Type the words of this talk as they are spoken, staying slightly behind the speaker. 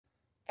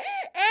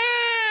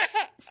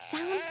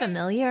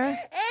familiar?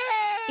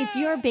 If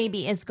your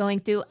baby is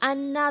going through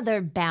another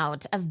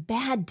bout of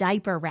bad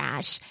diaper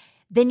rash,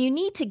 then you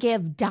need to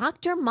give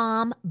Dr.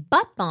 Mom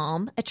Butt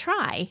Balm a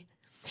try.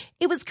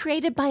 It was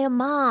created by a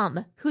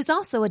mom who's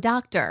also a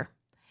doctor.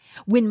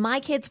 When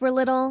my kids were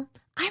little,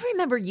 I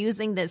remember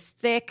using this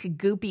thick,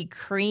 goopy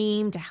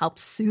cream to help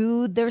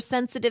soothe their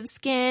sensitive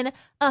skin.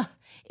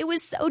 It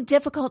was so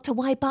difficult to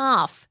wipe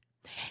off.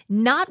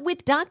 Not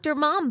with Dr.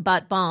 Mom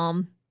Butt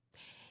Balm.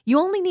 You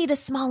only need a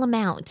small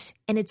amount,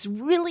 and it's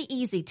really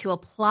easy to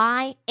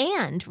apply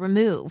and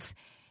remove.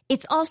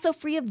 It's also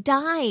free of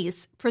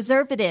dyes,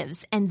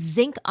 preservatives, and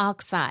zinc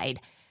oxide,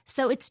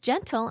 so it's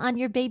gentle on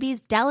your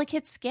baby's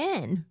delicate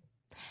skin.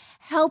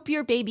 Help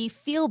your baby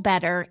feel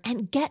better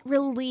and get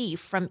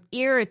relief from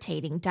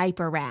irritating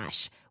diaper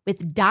rash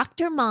with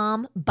Dr.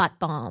 Mom Butt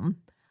Balm.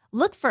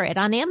 Look for it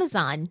on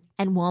Amazon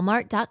and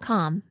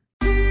Walmart.com.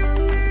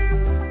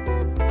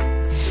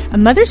 A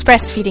mother's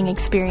breastfeeding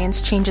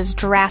experience changes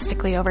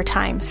drastically over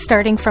time,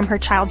 starting from her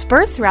child's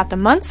birth throughout the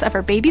months of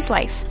her baby's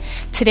life.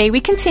 Today,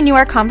 we continue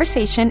our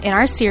conversation in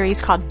our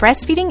series called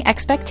Breastfeeding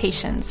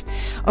Expectations.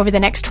 Over the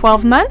next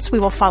 12 months, we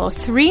will follow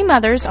 3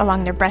 mothers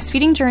along their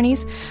breastfeeding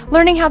journeys,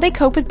 learning how they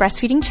cope with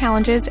breastfeeding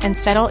challenges and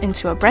settle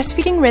into a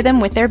breastfeeding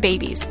rhythm with their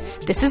babies.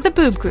 This is the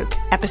Boob Group,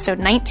 episode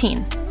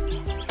 19.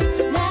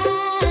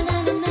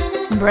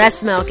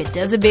 Breast milk, it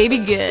does a baby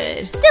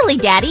good. Silly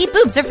daddy,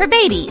 boobs are for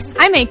babies.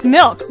 I make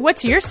milk.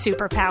 What's your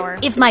superpower?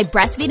 If my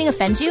breastfeeding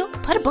offends you,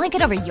 put a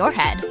blanket over your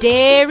head.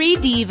 Dairy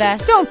diva.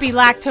 Don't be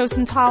lactose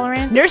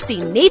intolerant.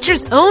 Nursing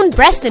nature's own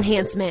breast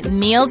enhancement.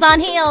 Meals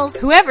on heels.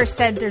 Whoever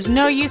said there's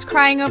no use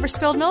crying over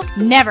spilled milk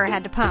never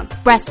had to pump.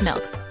 Breast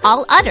milk.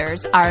 All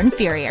others are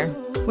inferior.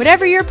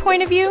 Whatever your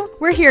point of view,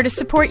 we're here to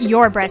support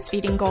your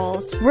breastfeeding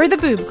goals. We're the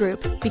Boob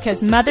Group,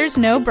 because mothers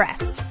know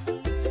breast.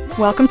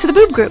 Welcome to the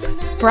Boob Group,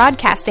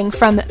 broadcasting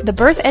from the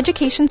Birth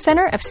Education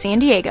Center of San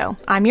Diego.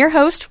 I'm your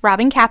host,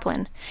 Robin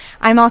Kaplan.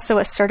 I'm also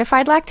a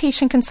certified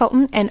lactation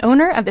consultant and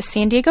owner of the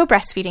San Diego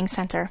Breastfeeding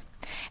Center.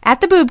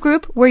 At the Boob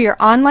Group, we're your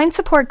online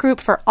support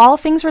group for all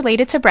things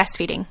related to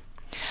breastfeeding.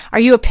 Are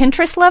you a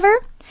Pinterest lover?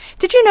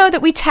 Did you know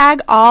that we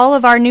tag all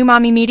of our New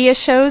Mommy Media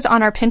shows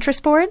on our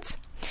Pinterest boards?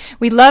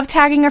 We love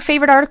tagging our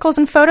favorite articles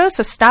and photos,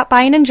 so stop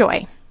by and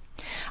enjoy.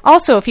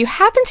 Also, if you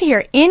happen to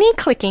hear any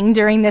clicking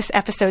during this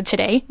episode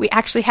today, we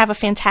actually have a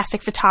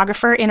fantastic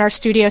photographer in our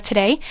studio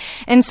today.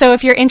 And so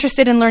if you're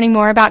interested in learning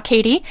more about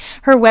Katie,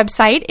 her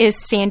website is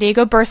San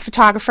Diego Birth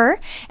Photographer.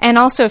 And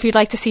also, if you'd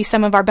like to see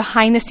some of our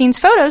behind-the-scenes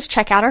photos,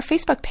 check out our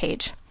Facebook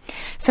page.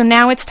 So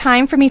now it's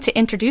time for me to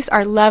introduce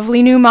our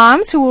lovely new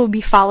moms who will be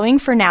following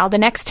for now the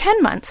next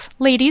 10 months.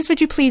 Ladies,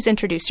 would you please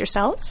introduce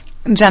yourselves?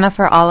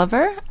 Jennifer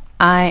Oliver.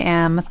 I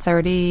am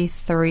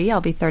 33.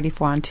 I'll be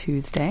 34 on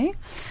Tuesday.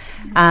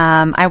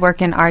 I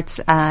work in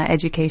arts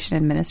education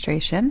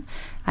administration.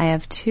 I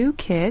have 2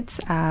 kids.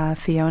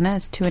 Fiona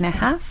is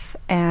 2.5,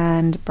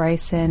 and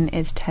Bryson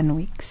is 10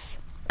 weeks.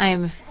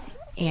 I'm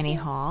Annie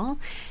Hall,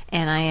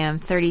 and I am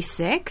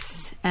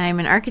 36. I'm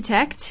an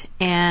architect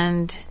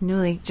and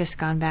newly just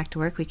gone back to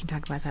work. We can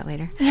talk about that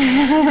later. We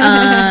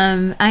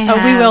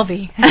will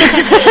be.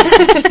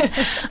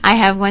 I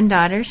have 1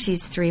 daughter.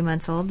 She's 3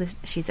 months old.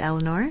 She's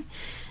Eleanor,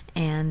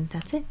 and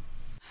that's it.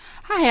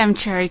 Hi, I'm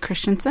Cherry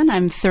Christensen.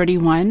 I'm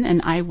 31,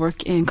 and I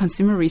work in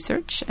consumer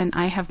research, and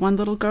I have 1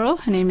 little girl.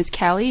 Her name is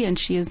Callie, and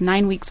she is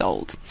 9 weeks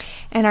old.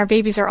 And our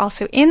babies are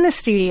also in the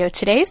studio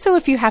today, so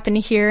if you happen to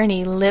hear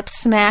any lip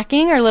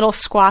smacking or little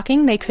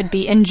squawking, they could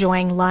be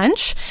enjoying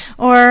lunch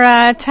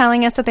or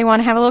telling us that they want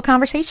to have a little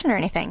conversation or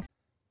anything.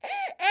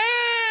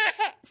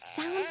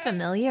 Sound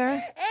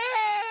familiar?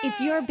 If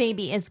your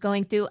baby is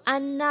going through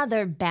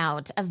another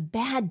bout of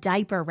bad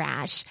diaper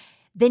rash,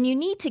 then you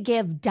need to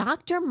give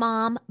Dr.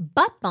 Mom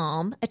Butt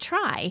Balm a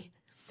try.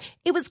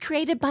 It was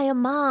created by a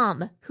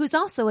mom who's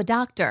also a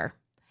doctor.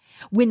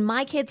 When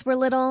my kids were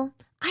little,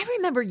 I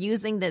remember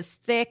using this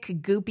thick,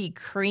 goopy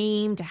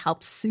cream to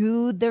help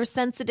soothe their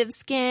sensitive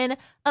skin.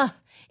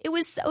 It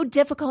was so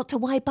difficult to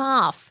wipe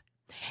off.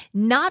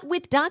 Not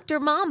with Dr.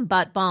 Mom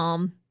Butt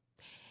Balm.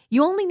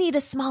 You only need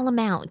a small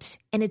amount,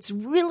 and it's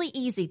really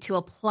easy to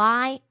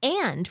apply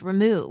and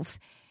remove.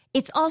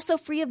 It's also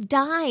free of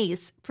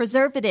dyes,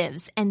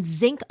 preservatives, and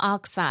zinc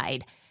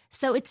oxide,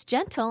 so it's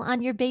gentle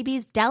on your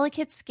baby's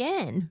delicate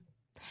skin.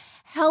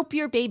 Help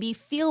your baby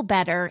feel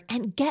better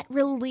and get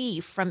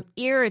relief from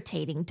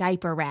irritating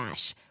diaper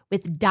rash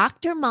with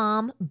Dr.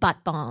 Mom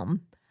Butt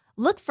Balm.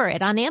 Look for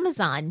it on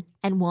Amazon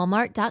and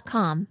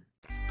Walmart.com.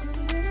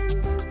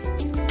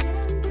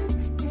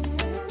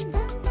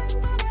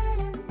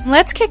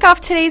 Let's kick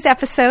off today's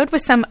episode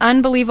with some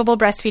unbelievable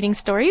breastfeeding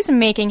stories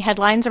making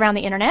headlines around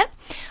the internet.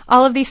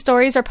 All of these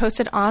stories are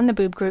posted on the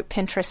Boob Group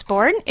Pinterest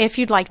board if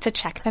you'd like to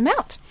check them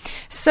out.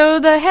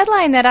 So the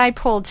headline that I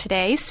pulled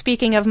today,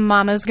 speaking of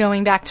mamas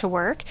going back to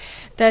work,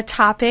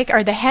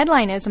 the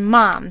headline is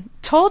Mom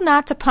told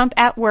not to pump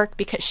at work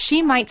because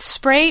she might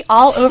spray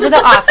all over the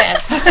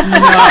office. No.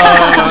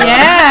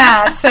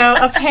 Yeah, so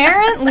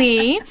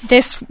apparently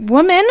this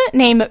woman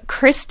named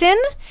Kristen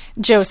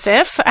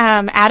Joseph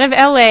out of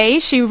LA,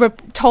 she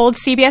told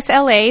CBS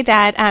LA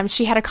that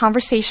she had a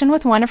conversation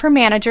with one of her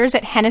managers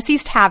at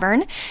Hennessy's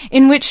Tavern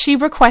in which she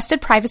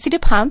requested privacy to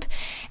pump,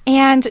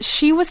 and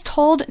she was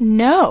told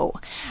no.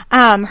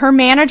 Her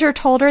manager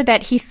told her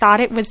that he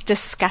thought it was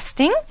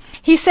disgusting.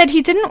 He said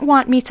he didn't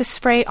want me to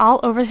spray all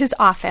over his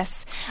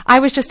office. I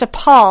was just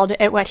appalled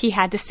at what he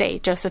had to say,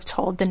 Joseph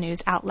told the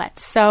news outlet.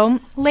 So,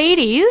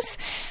 ladies,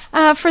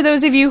 for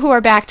those of you who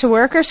are back to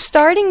work or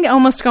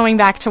almost going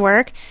back to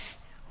work,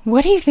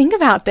 what do you think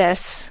about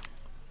this?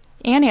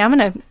 Annie, I'm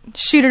going to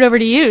shoot it over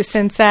to you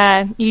since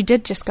you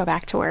did just go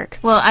back to work.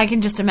 Well, I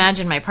can just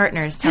imagine my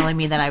partners telling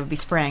me that I would be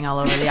spraying all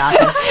over the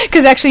office.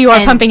 Because actually you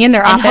are pumping in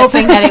their office. And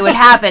hoping that it would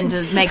happen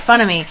to make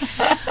fun of me.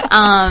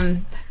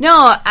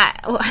 No,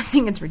 I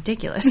think it's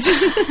ridiculous.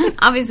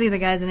 Obviously, the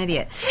guy's an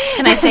idiot.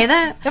 Can I say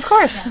that? Of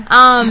course.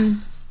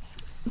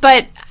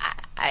 But,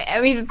 I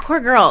mean,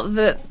 poor girl.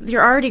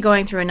 You're already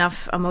going through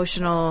enough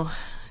emotional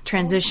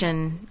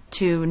transition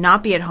to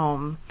not be at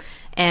home.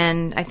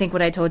 And I think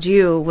what I told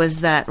you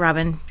was that,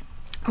 Robin,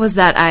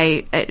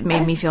 it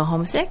made me feel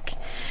homesick.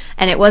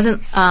 And it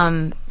wasn't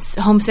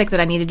homesick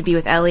that I needed to be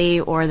with Ellie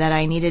or that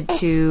I needed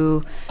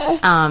to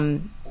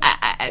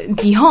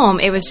be home.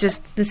 It was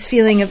just this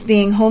feeling of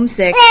being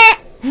homesick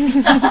for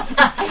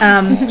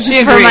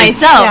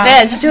myself.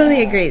 Yeah, she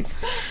totally agrees.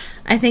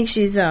 I think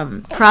she's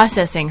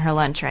processing her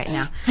lunch right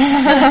now.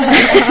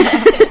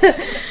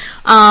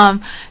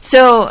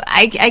 So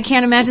I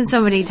can't imagine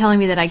somebody telling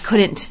me that I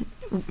couldn't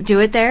do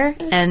it there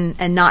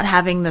and not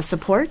having the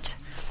support.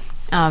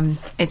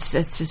 It's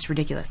just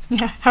ridiculous.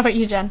 Yeah. How about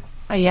you, Jen?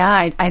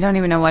 Yeah, I don't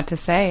even know what to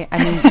say.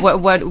 I mean,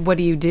 what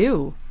do you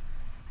do?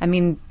 I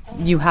mean,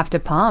 you have to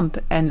pump,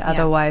 and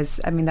otherwise,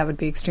 I mean, that would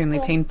be extremely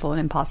painful and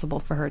impossible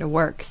for her to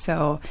work.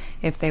 So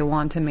if they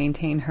want to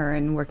maintain her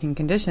in working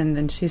condition,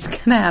 then she's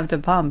going to have to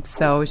pump.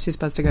 So she's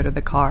supposed to go to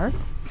the car.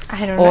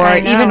 I don't know. Or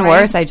even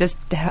worse, I just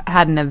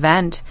had an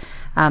event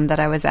that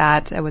I was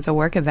at. It was a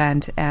work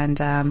event, and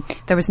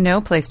there was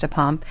no place to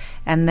pump.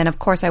 And then, of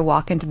course, I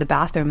walk into the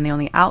bathroom, and the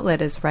only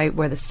outlet is right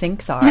where the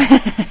sinks are.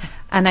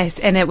 And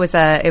it was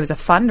a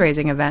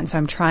fundraising event, so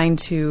I'm trying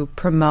to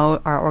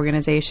promote our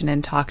organization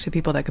and talk to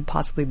people that could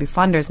possibly be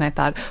funders. And I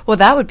thought, well,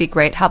 that would be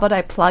great. How about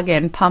I plug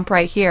in, pump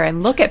right here,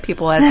 and look at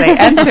people as they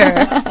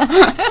enter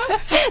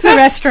the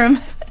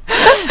restroom.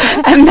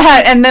 And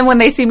then when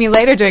they see me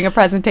later doing a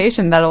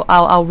presentation,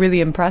 I'll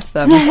really impress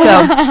them.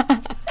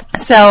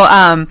 So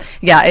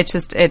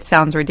it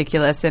sounds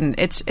ridiculous, and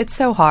it's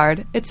so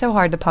hard. It's so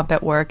hard to pump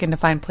at work and to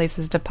find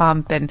places to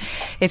pump. And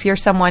if you're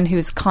someone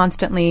who's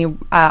constantly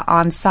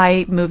on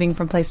site, moving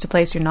from place to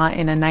place, you're not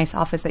in a nice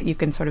office that you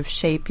can sort of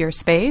shape your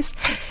space.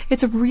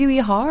 It's really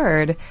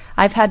hard.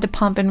 I've had to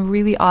pump in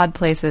really odd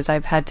places.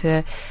 I've had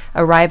to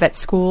arrive at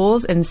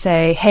schools and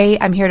say, "Hey,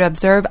 I'm here to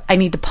observe. I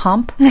need to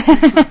pump.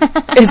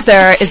 Is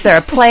there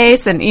a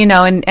place?" And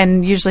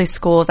and usually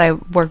schools. I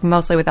work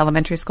mostly with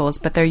elementary schools,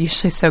 but they're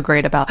usually so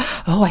great about,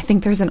 "Oh, I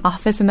think there's an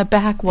office in the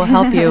back. We'll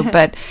help you."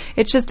 But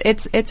it's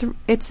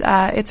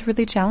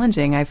really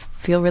challenging. I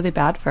feel really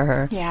bad for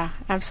her. Yeah,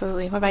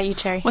 absolutely. What about you,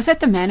 Cherry? Was that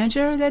the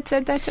manager that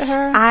said that to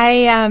her?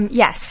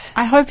 Yes.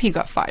 I hope he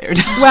got fired.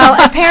 Well,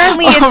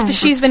 apparently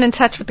she's been in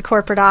touch with the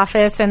corporate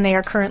office, and they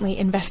are currently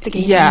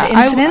investigating the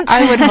incident.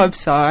 I would hope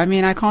so. I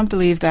mean, I can't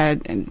believe that.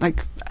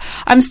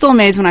 I'm still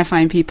amazed when I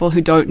find people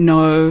who don't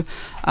know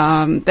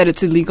that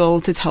it's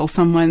illegal to tell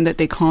someone that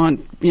they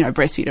can't,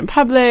 breastfeed in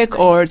public,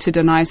 or to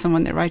deny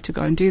someone their right to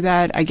go and do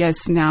that. I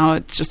guess now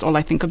it's just all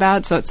I think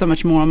about, so it's so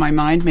much more on my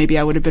mind. Maybe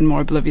I would have been more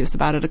oblivious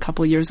about it a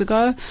couple of years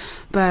ago.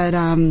 But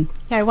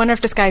I wonder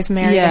if this guy's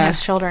married and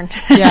has children.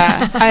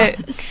 Yeah,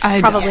 I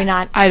probably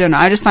not. I don't know.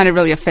 I just find it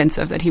really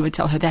offensive that he would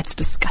tell her, "That's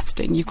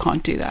disgusting. You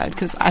can't do that,"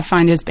 because I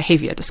find his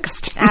behavior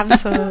disgusting.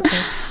 Absolutely.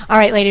 All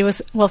right,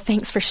 ladies. Well,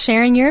 thanks for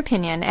sharing your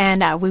opinion,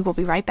 and we will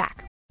be right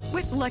back.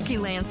 With Lucky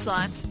Land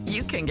Slots,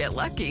 you can get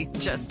lucky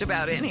just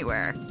about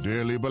anywhere.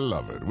 Dearly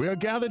beloved, we are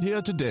gathered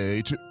here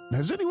today to...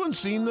 Has anyone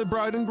seen the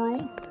bride and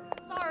groom?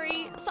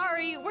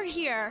 Sorry, we're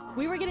here.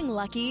 We were getting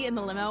lucky in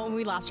the limo and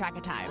we lost track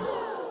of time.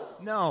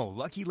 No,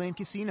 Lucky Land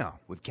Casino,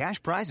 with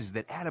cash prizes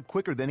that add up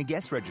quicker than a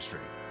guest registry.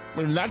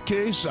 In that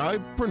case, I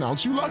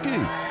pronounce you lucky.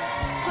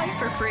 Play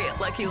for free at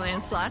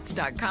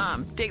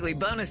LuckyLandSlots.com. Daily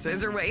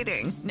bonuses are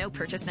waiting. No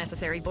purchase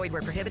necessary. Void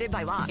where prohibited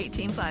by law.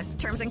 18+.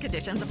 Terms and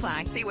conditions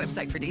apply. See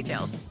website for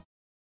details.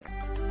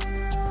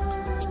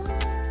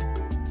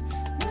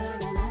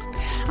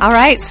 All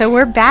right, so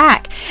we're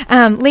back.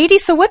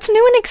 Ladies, so what's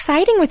new and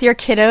exciting with your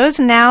kiddos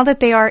now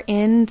that they are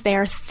in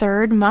their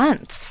third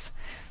months?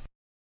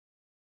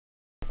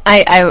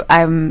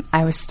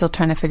 I was still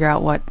trying to figure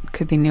out what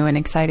could be new and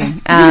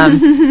exciting.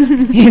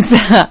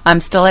 I'm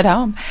still at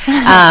home.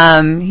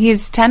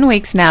 He's 10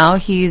 weeks now.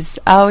 He's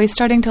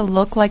starting to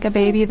look like a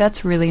baby.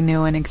 That's really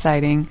new and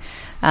exciting.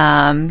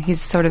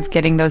 He's sort of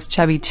getting those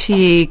chubby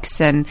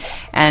cheeks, and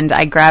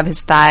I grab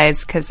his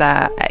thighs because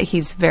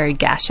he's very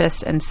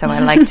gaseous, and so I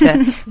like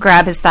to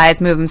grab his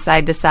thighs, move him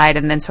side to side,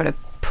 and then sort of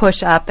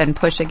push up and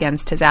push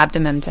against his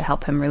abdomen to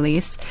help him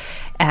release.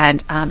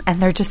 and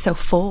they're just so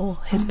full.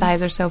 His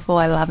thighs are so full.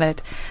 I love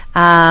it.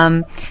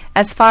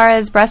 As far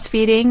as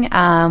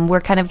breastfeeding,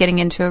 we're kind of getting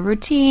into a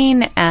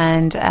routine,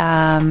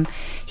 and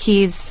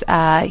he's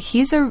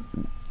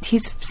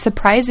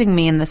surprising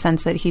me in the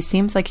sense that he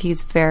seems like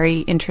he's very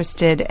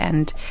interested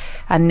and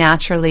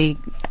naturally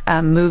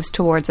moves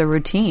towards a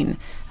routine.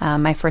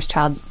 My first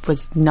child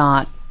was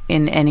not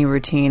in any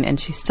routine, and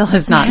she still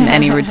is not in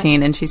any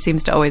routine, and she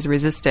seems to always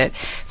resist it.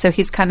 So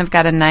he's kind of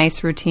got a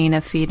nice routine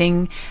of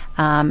feeding,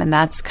 and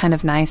that's kind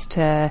of nice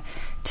to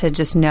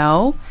just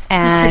know.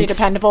 And he's pretty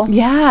dependable.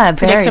 Yeah,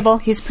 predictable.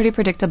 He's pretty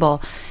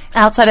predictable.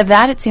 Outside of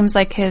that, it seems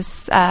like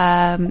his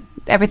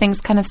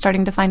everything's kind of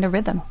starting to find a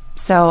rhythm.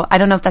 So I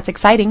don't know if that's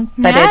exciting,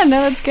 but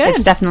it's good.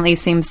 It definitely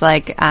seems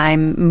like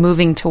I'm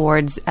moving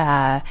towards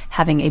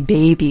having a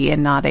baby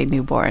and not a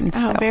newborn.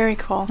 Oh, very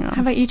cool. Yeah.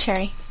 How about you,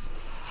 Cherry?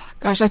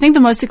 Gosh, I think the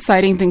most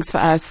exciting things for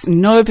us,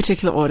 no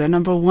particular order.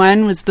 Number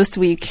one was this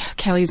week.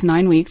 Kelly's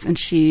 9 weeks, and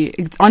she,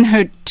 on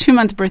her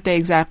 2-month birthday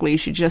exactly,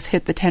 she just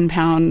hit the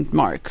 10-pound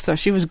mark. So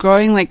she was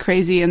growing like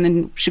crazy, and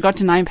then she got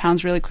to 9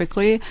 pounds really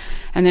quickly,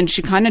 and then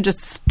she kind of just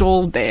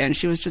stalled there, and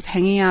she was just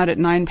hanging out at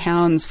 9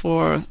 pounds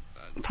for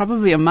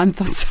probably a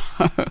month or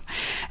so.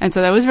 And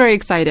so that was very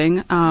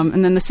exciting.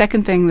 And then the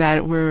second thing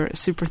that we're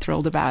super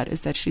thrilled about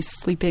is that she's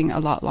sleeping a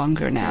lot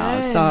longer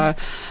now. Good. So,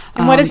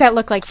 and what does that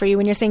look like for you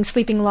when you're saying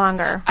sleeping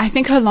longer? I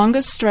think her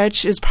longest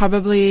stretch is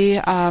probably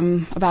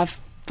about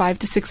 5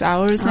 to 6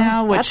 hours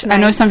now, which nice. I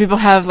know some people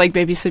have like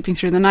babies sleeping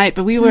through the night,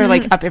 but we were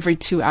like up every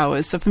 2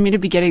 hours. So for me to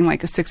be getting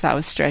like a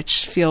 6-hour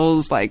stretch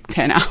feels like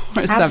 10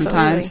 hours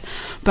sometimes.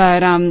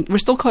 But we're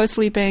still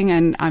co-sleeping,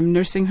 and I'm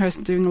nursing her,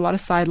 doing a lot of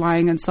side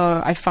lying. And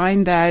so I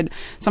find that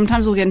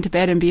sometimes we'll get into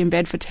bed and be in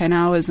bed for 10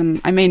 hours, and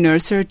I may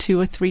nurse her 2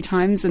 or 3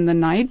 times in the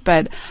night,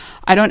 but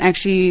I don't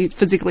actually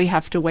physically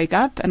have to wake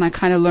up. And I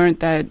kind of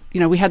learned that,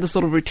 we had this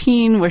little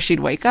routine where she'd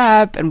wake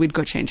up and we'd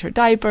go change her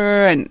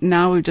diaper, and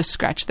now we've just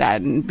scratched that.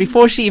 And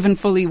before she even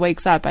fully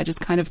wakes up, I just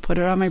kind of put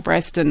her on my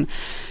breast and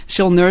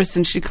she'll nurse,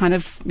 and she kind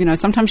of,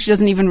 sometimes she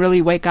doesn't even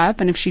really wake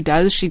up. And if she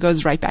does, she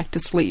goes right back to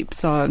sleep.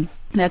 So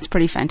that's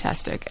pretty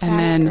fantastic. And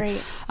then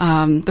great.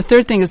 The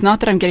third thing is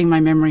not that I'm getting my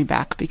memory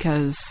back,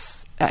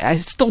 because I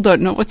still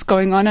don't know what's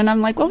going on. And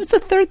I'm like, what was the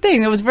third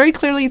thing? It was very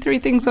clearly 3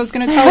 things I was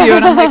going to tell you.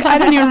 And I'm like, I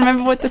don't even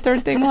remember what the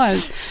third thing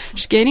was.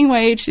 She's gaining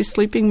weight. She's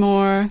sleeping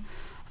more.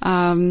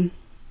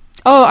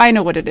 Oh, I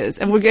know what it is.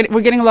 And we're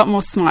getting a lot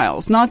more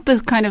smiles. Not the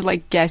kind of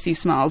like gassy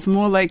smiles,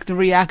 more like the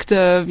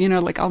reactive,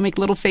 like I'll make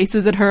little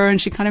faces at her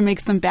and she kind of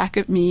makes them back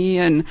at me.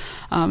 And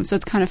so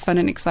it's kind of fun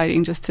and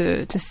exciting just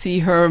to see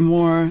her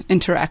more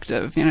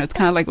interactive. It's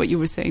kind of like what you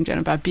were saying, Jen,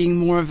 about being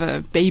more of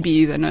a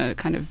baby than a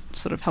kind of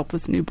sort of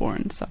helpless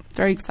newborn. So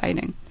very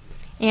exciting.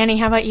 Annie,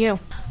 how about you?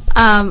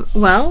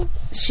 Well,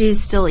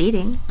 she's still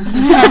eating.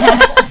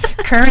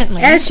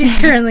 Currently. Yes, she's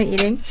currently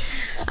eating.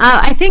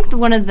 I think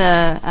one of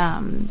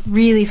the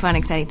really fun,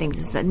 exciting things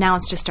is that now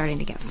it's just starting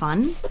to get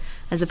fun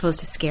as opposed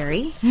to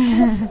scary.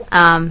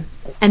 And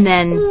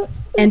then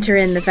enter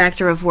in the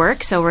factor of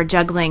work. So we're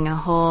juggling a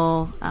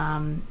whole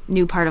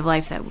new part of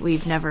life that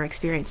we've never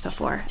experienced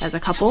before as a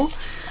couple.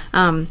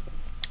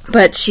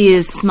 But she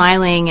is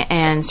smiling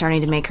and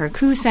starting to make her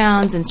coo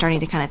sounds and starting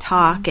to kind of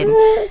talk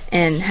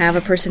and have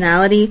a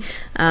personality.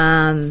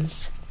 And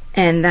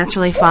that's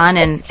really fun.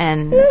 And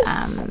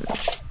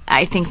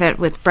I think that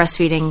with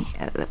breastfeeding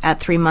at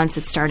 3 months,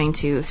 it's starting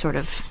to sort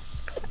of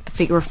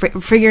we're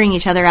figuring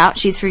each other out.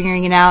 She's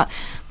figuring it out.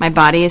 My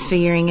body is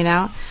figuring it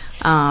out.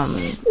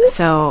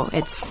 So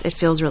it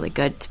feels really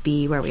good to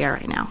be where we are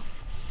right now.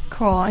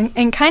 Cool.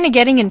 And kind of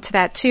getting into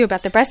that, too,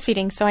 about the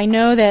breastfeeding. So I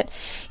know that,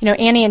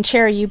 Annie and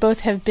Cherry, you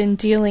both have been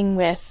dealing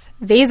with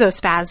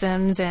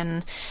vasospasms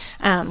and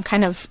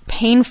kind of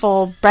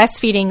painful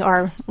breastfeeding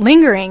or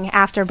lingering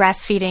after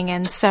breastfeeding.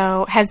 And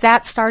so has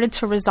that started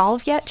to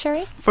resolve yet,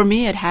 Cherry? For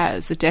me, it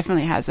has. It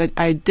definitely has.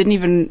 I didn't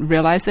even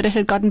realize that it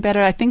had gotten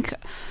better. I think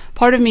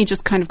part of me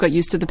just kind of got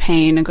used to the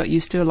pain and got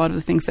used to a lot of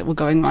the things that were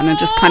going on, and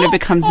just kind of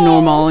becomes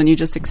normal and you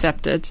just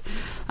accept it.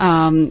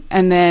 And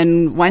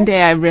then one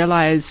day I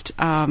realized,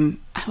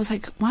 I was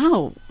like,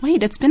 wow,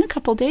 wait, it's been a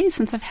couple days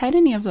since I've had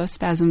any of those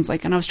spasms.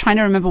 And I was trying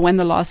to remember when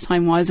the last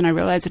time was, and I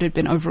realized it had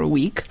been over a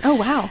week. Oh,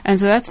 wow. And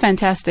so that's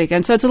fantastic.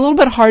 And so it's a little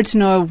bit hard to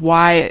know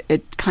why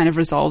it kind of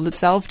resolved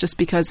itself, just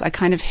because I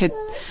kind of hit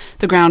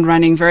the ground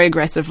running very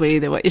aggressively.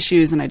 There were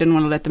issues and I didn't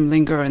want to let them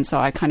linger. And so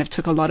I kind of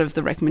took a lot of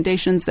the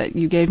recommendations that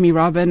you gave me,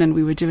 Robin, and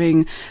we were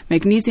doing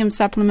magnesium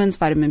supplements,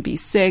 vitamin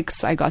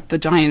B6. I got the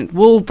giant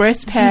wool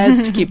breast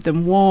pads to keep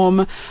them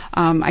warm.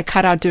 I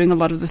cut out doing a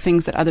lot of the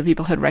things that other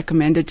people had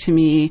recommended to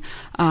me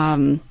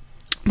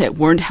that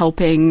weren't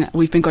helping.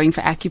 We've been going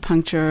for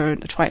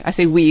acupuncture twice. I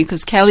say we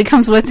because Kelly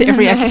comes with to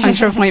every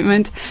acupuncture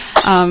appointment.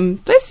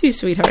 Bless you,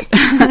 sweetheart.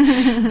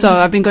 So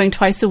I've been going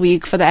twice a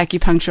week for the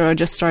acupuncture. I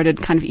just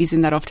started kind of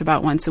easing that off to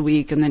about once a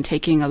week, and then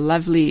taking a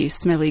lovely,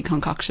 smelly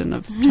concoction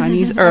of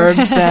Chinese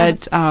herbs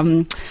that.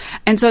 And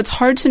so it's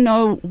hard to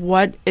know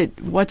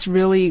what's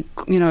really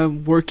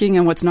working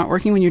and what's not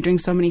working when you're doing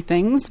so many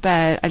things.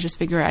 But I just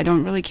figure I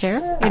don't really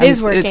care. It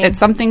is working.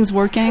 Something's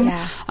working.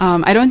 Yeah.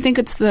 I don't think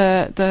it's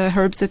the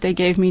herbs that they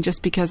gave me,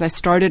 just because I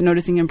started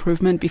noticing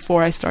improvement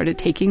before I started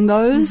taking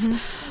those.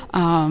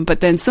 But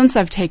then since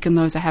I've taken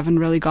those, I haven't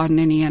really gotten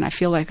any, and I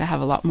feel like I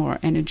have a lot more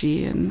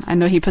energy. And I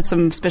know he put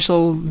some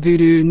special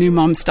voodoo new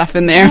mom stuff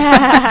in there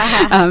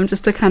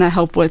just to kind of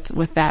help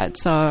with that.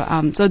 So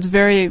it's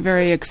very,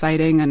 very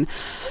exciting. And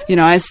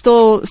I'm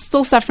still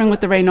suffering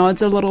with the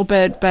Raynaud's a little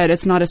bit, but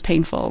it's not as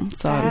painful.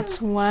 So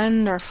that's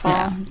wonderful.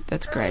 Yeah,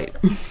 that's great.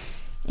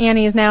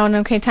 Annie, is now an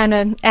okay time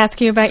to ask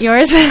you about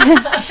yours?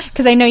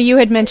 Because I know you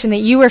had mentioned that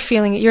you were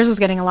feeling that yours was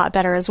getting a lot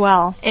better as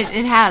well.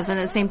 It has, and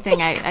the same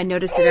thing. I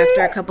noticed it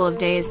after a couple of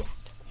days.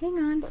 Hang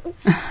on.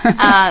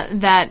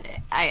 That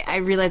I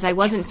realized I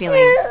wasn't feeling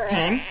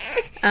pain.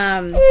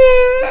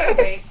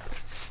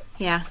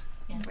 Yeah.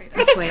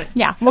 Let's wait.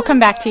 Yeah, we'll come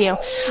back to you.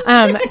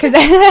 Because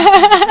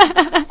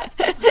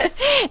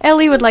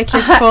Ellie would like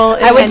your full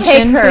attention, I would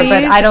take her, please.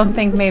 but I don't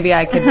think maybe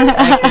I could help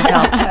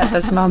at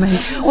this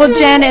moment. Well,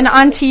 Jen, and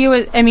on to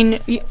you. I mean,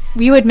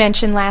 you had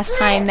mentioned last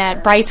time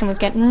that Bryson was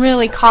getting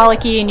really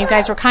colicky, and you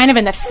guys were kind of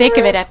in the thick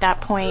of it at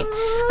that point.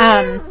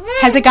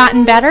 Has it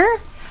gotten better?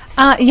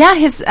 Yeah,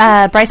 his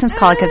Bryson's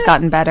colic has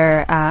gotten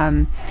better.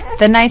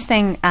 The nice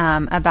thing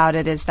about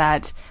it is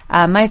that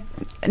I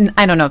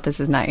don't know if this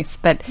is nice,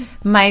 but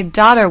my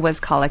daughter was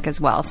colic as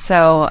well.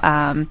 So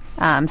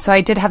so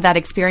I did have that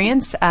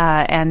experience,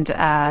 and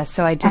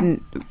so it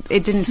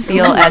didn't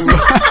feel as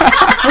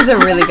it was a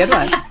really good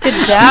one.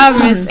 Good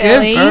job, Miss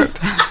Ellie. Burp.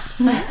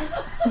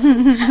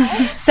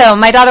 So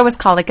my daughter was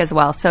colic as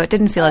well, so it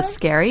didn't feel as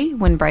scary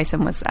when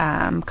Bryson was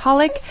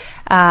colic.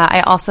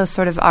 I also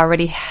sort of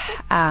already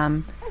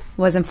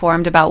was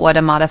informed about what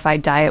a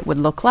modified diet would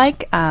look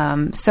like.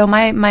 So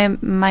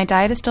my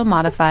diet is still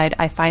modified.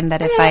 I find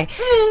that if I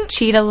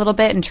cheat a little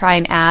bit and try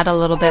and add a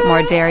little bit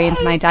more dairy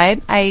into my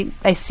diet,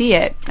 I see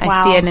it. Wow,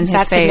 I see it in his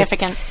that's face.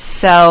 Significant.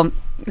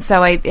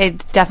 So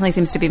it definitely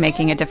seems to be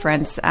making a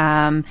difference.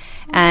 And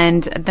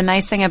the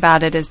nice thing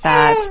about it is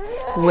that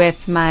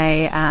with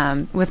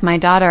my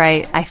daughter,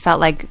 I felt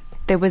like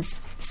there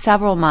was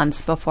several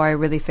months before I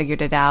really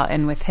figured it out.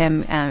 And with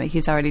him,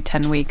 he's already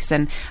 10 weeks.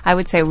 And I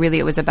would say really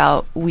it was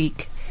about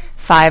week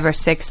 5 or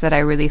 6 that I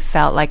really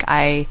felt like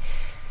I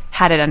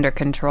had it under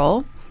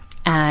control.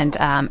 And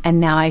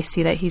now I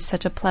see that he's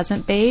such a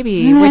pleasant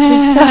baby, which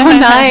is so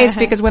nice,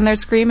 because when they're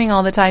screaming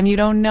all the time, you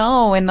don't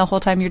know. And the whole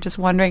time you're just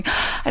wondering,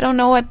 I don't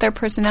know what their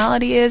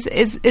personality is.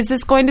 Is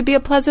this going to be a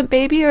pleasant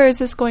baby, or is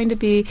this going to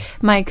be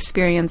my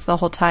experience the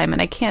whole time?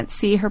 And I can't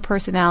see her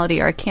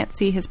personality, or I can't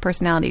see his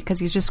personality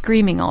because he's just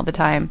screaming all the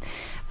time.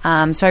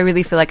 So I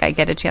really feel like I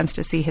get a chance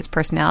to see his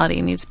personality,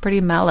 and he's pretty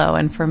mellow.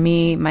 And for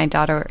me, my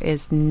daughter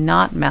is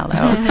not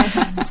mellow.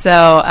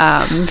 So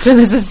this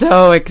is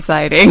so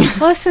exciting.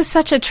 Well, this is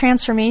such a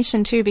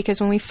transformation too, because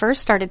when we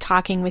first started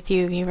talking with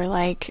you, you were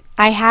like,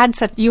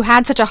 you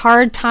had such a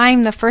hard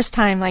time the first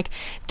time. Like,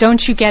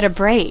 don't you get a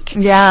break?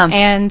 Yeah.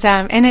 And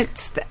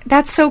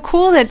that's so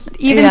cool that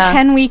even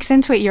 10 weeks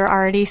into it, you're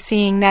already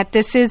seeing that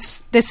this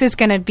is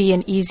going to be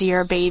an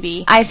easier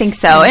baby. I think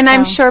so. And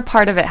I'm sure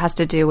part of it has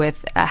to do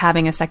with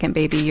having a second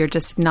baby. You're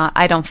just not,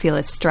 I don't feel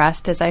as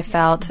stressed as I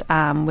felt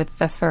with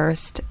the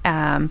first.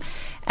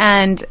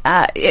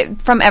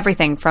 From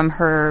everything, from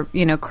her,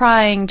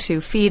 crying to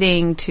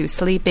feeding to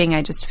sleeping,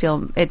 I just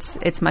feel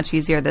it's much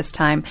easier this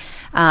time.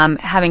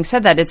 Having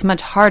said that, it's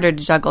much harder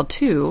to juggle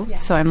too,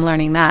 so I'm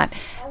learning that.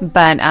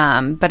 But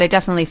I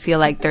definitely feel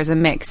like there's a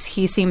mix.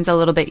 He seems a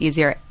little bit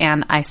easier,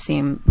 and I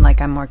seem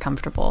like I'm more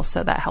comfortable,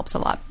 so that helps a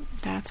lot.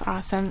 That's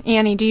awesome.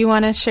 Annie, do you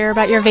want to share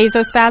about your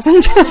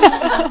vasospasms?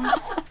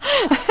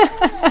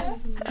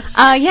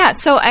 Yeah,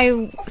 so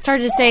I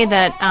started to say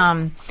that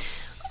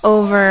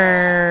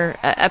over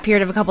a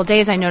period of a couple of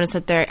days, I noticed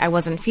that I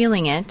wasn't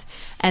feeling it.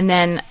 And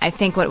then I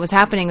think what was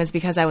happening was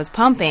because I was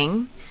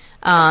pumping,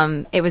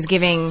 it was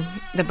giving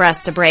the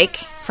breast a break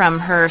from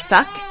her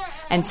suck.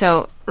 And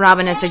so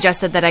Robin had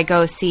suggested that I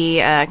go see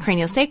a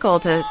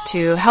craniosacral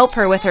to help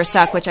her with her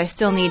suck, which I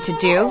still need to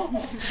do.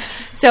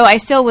 So I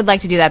still would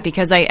like to do that,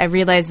 because I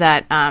realized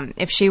that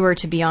if she were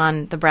to be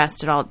on the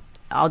breast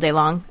all day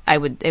long,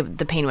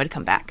 the pain would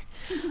come back.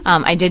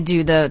 I did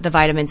do the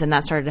vitamins, and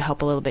that started to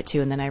help a little bit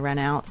too, and then I ran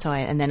out,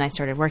 and then I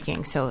started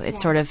working. So it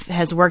sort of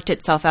has worked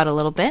itself out a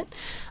little bit.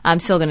 I'm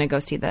still going to go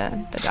see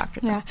the doctor.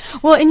 Yeah.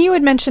 Well, and you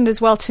had mentioned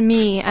as well to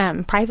me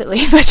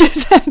privately, but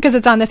just because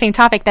it's on the same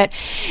topic, that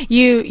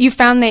you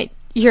found that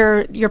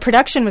your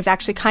production was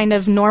actually kind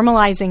of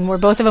normalizing, where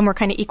both of them were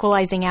kind of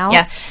equalizing out.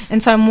 Yes.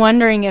 And so I'm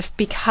wondering if,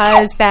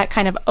 because that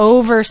kind of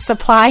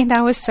oversupply,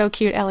 that was so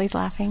cute, Ellie's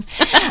laughing,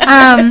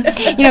 kind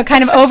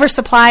of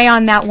oversupply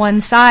on that one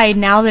side,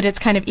 now that it's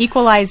kind of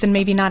equalized and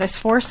maybe not as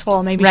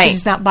forceful, maybe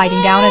she's not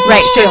biting down as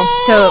much. Right.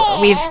 So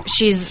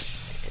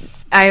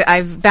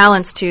I've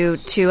balanced to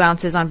 2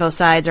 ounces on both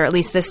sides, or at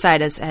least this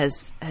side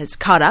has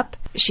caught up.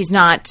 She's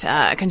not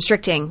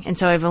constricting, and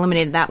so I've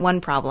eliminated that one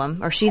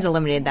problem, or she's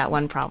eliminated that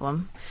one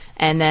problem.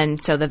 And then,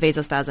 so the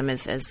vasospasm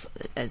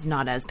is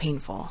not as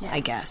painful,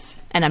 I guess.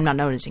 And I'm not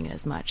noticing it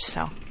as much.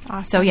 So,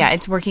 So yeah,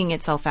 it's working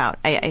itself out.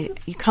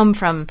 You come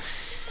from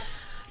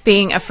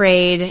being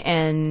afraid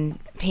and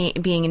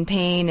being in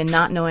pain and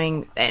not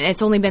knowing, and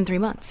it's only been 3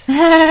 months.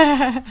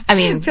 I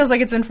mean, it feels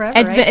like it's been forever.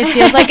 It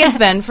feels like it's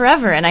been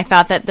forever, and I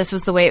thought that this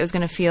was the way it was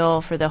going to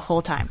feel for the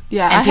whole time.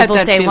 Yeah, and I people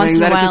had that say feeling once in a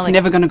that while, it's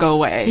never going to go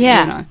away.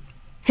 Yeah,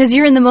 because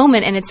you're in the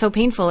moment and it's so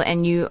painful,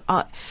 and you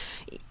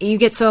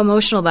get so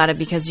emotional about it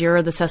because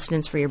you're the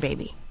sustenance for your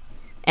baby,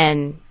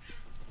 and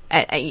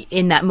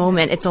in that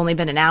moment, it's only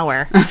been an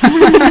hour,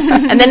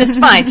 and then it's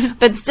fine.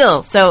 But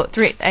still,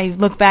 I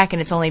look back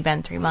and it's only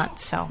been 3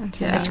 months, so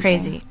it's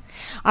crazy.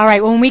 All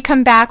right, when we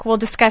come back, we'll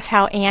discuss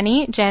how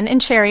Annie, Jen,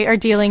 and Sherry are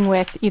dealing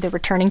with either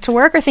returning to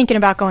work or thinking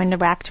about going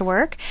back to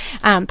work,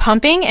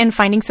 pumping, and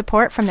finding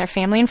support from their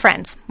family and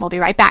friends. We'll be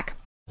right back.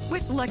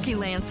 With Lucky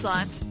Land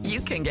Slots,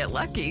 you can get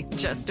lucky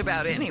just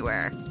about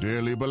anywhere.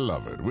 Dearly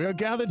beloved, we are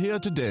gathered here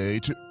today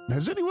to...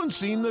 Has anyone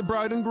seen the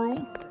bride and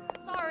groom?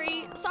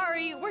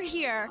 Sorry, we're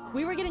here.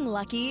 We were getting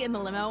lucky in the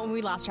limo and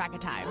we lost track of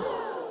time.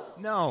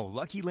 No,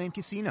 Lucky Land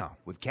Casino,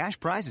 with cash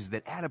prizes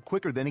that add up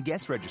quicker than a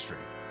guest registry.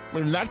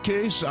 In that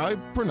case, I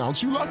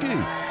pronounce you lucky.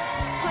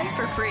 Play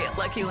for free at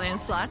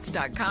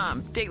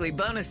LuckyLandSlots.com. Daily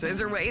bonuses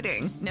are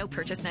waiting. No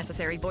purchase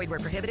necessary. Void where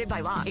prohibited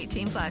by law.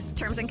 18+.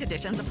 Terms and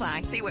conditions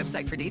apply. See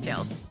website for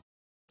details.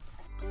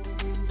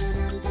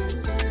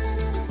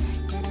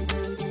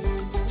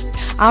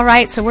 All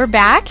right, so we're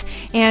back,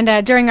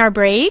 and during our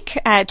break,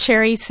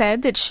 Cherry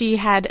said that she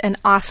had an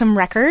awesome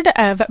record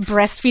of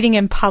breastfeeding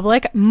in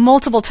public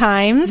multiple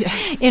times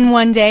in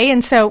one day,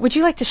 and so would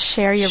you like to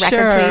share your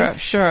record, please?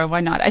 Sure,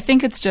 why not? I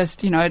think it's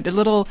just, a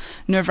little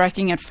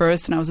nerve-wracking at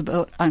first, and I was a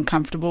bit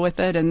uncomfortable with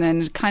it, and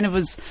then it kind of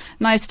was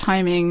nice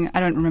timing. I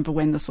don't remember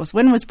when this was.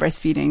 When was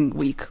breastfeeding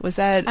week? Was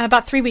that?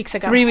 About 3 weeks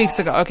ago. 3 weeks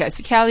ago, okay.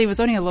 So Callie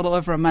was only a little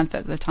over a month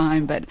at the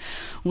time, but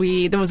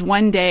there was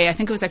one day, I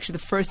think it was actually the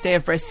first day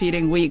of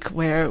breastfeeding week,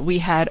 where we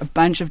had a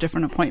bunch of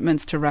different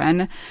appointments to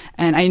run,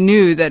 and I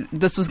knew that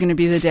this was going to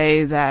be the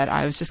day that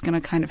I was just going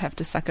to kind of have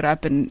to suck it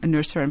up and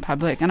nurse her in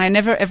public. And I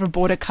never ever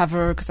bought a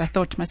cover because I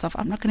thought to myself,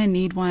 I'm not going to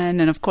need one.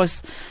 And of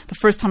course, the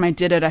first time I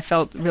did it, I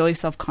felt really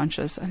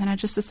self-conscious. And then I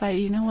just decided,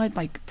 you know what,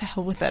 to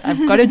hell with it.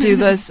 I've got to do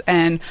this,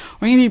 and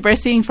we're going to be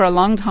breastfeeding for a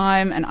long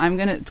time, and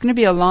it's going to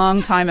be a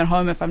long time at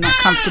home if I'm not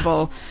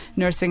comfortable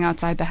nursing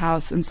outside the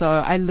house. And so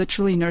I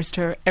literally nursed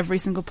her every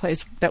single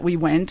place that we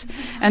went.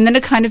 And then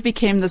it kind of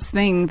became this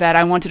thing that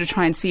I wanted to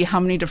try and see how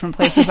many different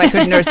places I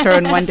could nurse her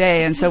in one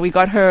day. And so we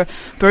got her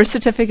birth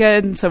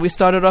certificate. And so we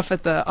started off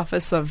at the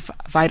Office of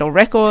Vital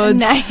Records.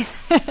 Nice.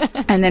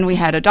 And then we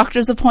had a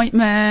doctor's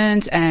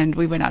appointment, and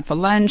we went out for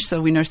lunch.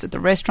 So we nursed at the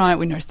restaurant.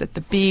 We nursed at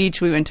the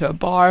beach. We went to a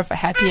bar for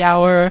happy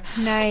hour.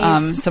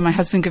 Nice. So my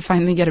husband could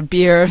finally get a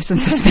beer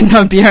since there's been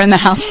no beer in the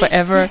house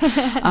forever.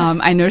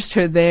 I nursed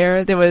her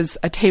there. There was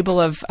a table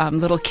of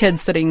little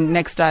kids sitting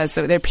next to us.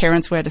 So their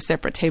parents were at a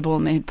separate table,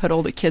 and they had put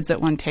all the kids at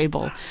one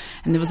table.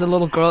 And there was a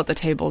little girl at the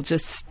table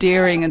just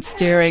staring and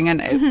staring.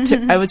 And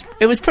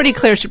it was pretty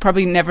clear she'd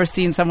probably never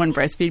seen someone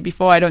breastfeed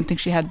before. I don't think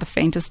she had the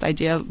faintest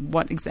idea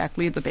what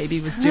exactly the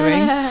baby was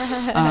doing.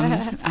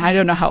 I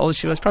don't know how old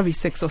she was, probably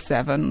 6 or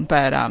 7.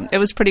 But it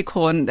was pretty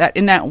cool. And that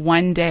in that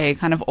one day,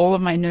 kind of all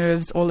of my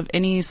nerves, all of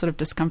any sort of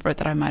discomfort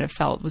that I might have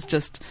felt was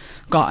just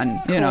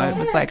gone. Cool. It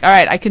was like, all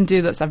right, I can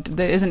do this.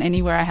 There isn't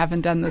anywhere I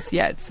haven't done this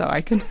yet, so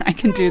I can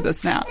do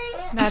this now.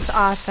 That's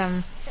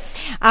awesome.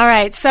 All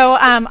right, so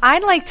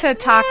I'd like to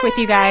talk with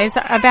you guys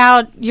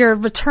about your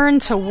return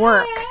to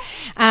work.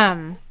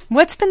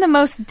 What's been the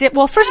most...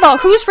 well, first of all,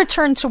 who's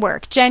returned to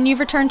work? Jen,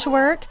 you've returned to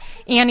work.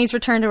 Annie's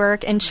returned to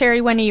work. And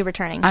Sherry, when are you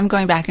returning? I'm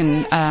going back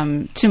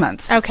in 2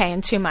 months. Okay,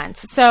 in 2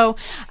 months. So,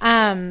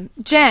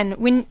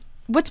 Jen,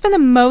 what's been the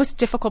most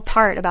difficult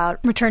part about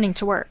returning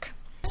to work?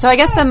 So I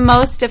guess the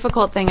most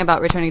difficult thing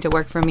about returning to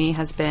work for me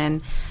has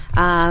been,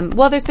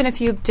 there's been a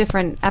few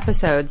different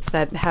episodes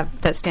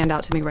that stand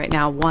out to me right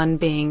now. One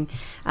being,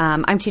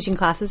 I'm teaching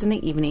classes in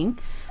the evening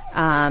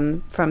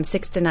from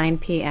 6 to 9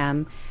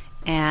 p.m.,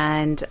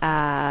 and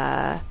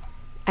I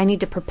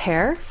need to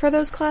prepare for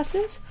those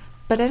classes,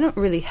 but I don't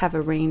really have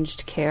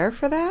arranged care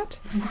for that.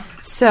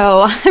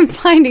 So I'm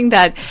finding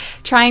that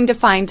trying to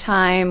find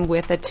time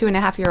with a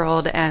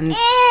 2.5-year-old and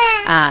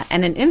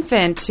an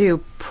infant to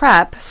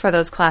prep for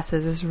those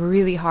classes is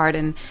really hard.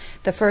 And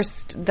the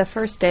first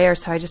day or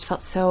so, I just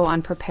felt so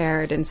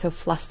unprepared and so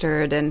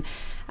flustered. And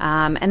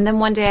then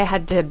one day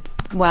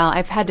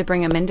I've had to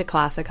bring him into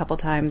class a couple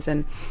times.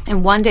 And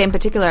one day in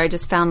particular, I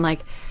just found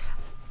like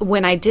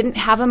when I didn't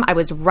have him, I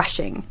was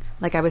rushing.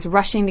 Like I was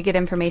rushing to get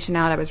information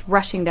out. I was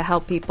rushing to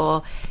help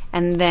people.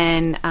 And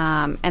then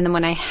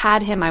when I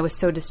had him, I was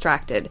so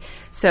distracted.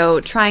 So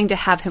trying to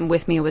have him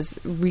with me was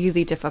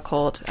really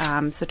difficult.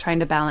 So trying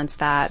to balance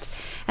that.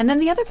 And then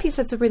the other piece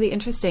that's really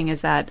interesting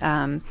is that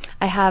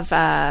I have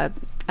a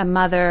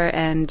mother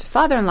and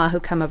father-in-law who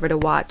come over to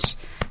watch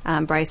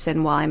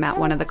Bryson while I'm at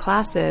one of the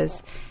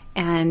classes.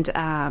 And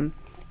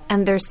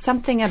there's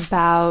something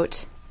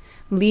about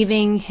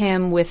leaving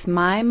him with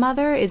my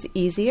mother is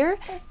easier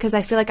because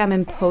I feel like I'm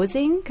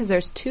imposing because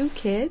there's 2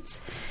 kids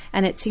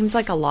and it seems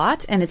like a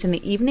lot, and it's in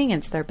the evening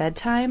and it's their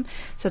bedtime,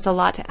 so it's a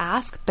lot to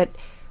ask. But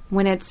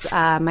when it's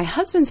my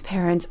husband's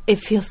parents, it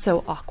feels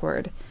so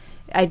awkward.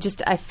 I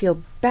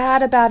feel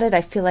bad about it.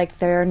 I feel like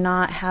they're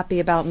not happy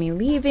about me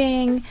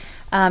leaving.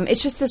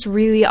 It's just this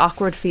really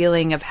awkward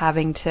feeling of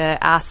having to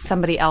ask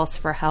somebody else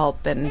for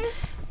help and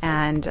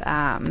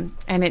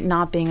it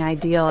not being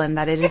ideal, and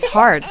that it is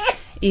hard.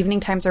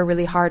 Evening times are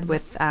really hard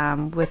with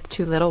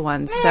 2 little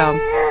ones.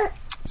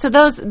 So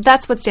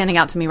that's what's standing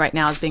out to me right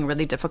now as being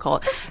really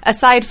difficult.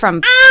 Aside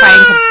from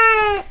trying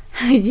to,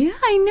 yeah,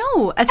 I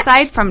know.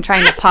 Aside from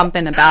trying to pump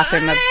in a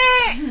bathroom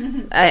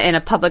in a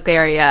public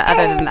area,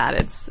 other than that,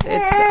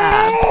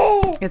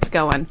 it's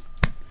going.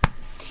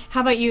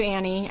 How about you,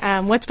 Annie?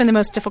 What's been the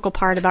most difficult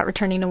part about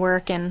returning to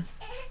work and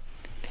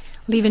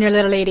leaving your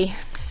little lady?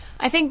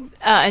 I think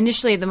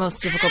initially the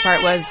most difficult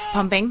part was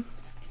pumping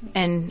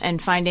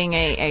and finding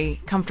a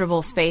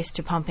comfortable space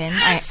to pump in.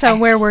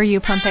 Where were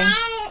you pumping?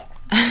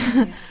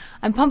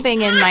 I'm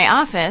pumping in my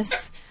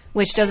office,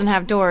 which doesn't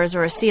have doors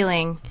or a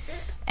ceiling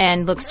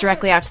and looks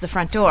directly out to the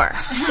front door.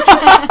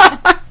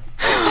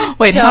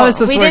 Wait, how is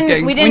this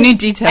working? We need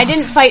details. I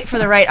didn't fight for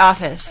the right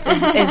office,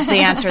 is the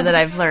answer that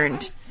I've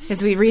learned.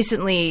 Because we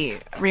recently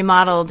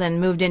remodeled and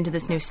moved into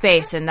this new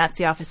space, and that's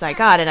the office I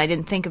got, and I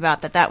didn't think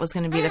about that was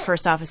going to be the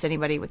first office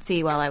anybody would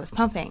see while I was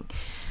pumping.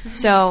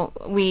 So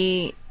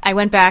I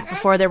went back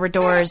before there were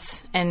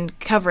doors and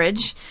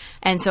coverage,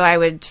 and so I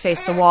would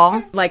face the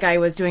wall like I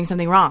was doing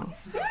something wrong.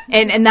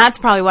 And that's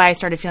probably why I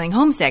started feeling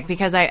homesick,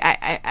 because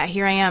I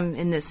here I am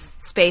in this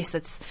space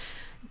that's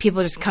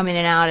people just come in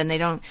and out, and they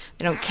don't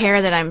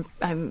care that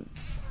I'm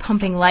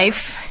pumping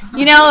life,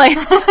 like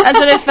that's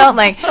what it felt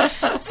like.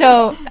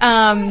 So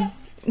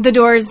the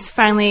doors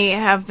finally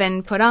have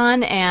been put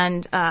on,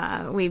 and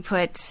we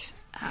put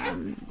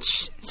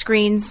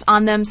screens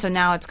on them, so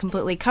now it's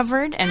completely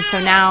covered, and so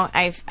now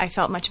I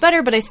felt much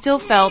better, but I still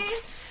felt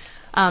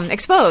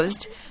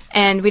exposed,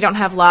 and we don't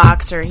have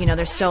locks, or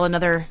there's still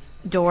another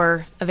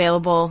door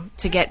available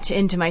to get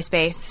into my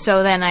space.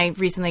 So then I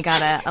recently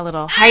got a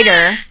little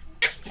hider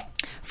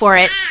for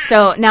it,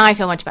 so now I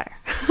feel much better.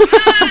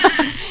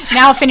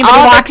 Now if anybody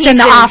walks in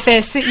the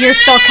office, you're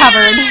still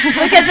covered.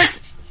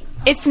 Because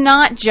it's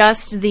not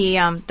just the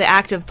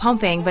act of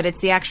pumping, but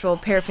it's the actual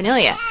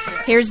paraphernalia.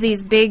 Here's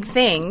these big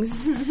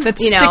things that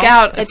stick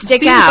out. That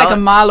stick seems out like a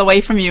mile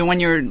away from you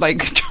when you're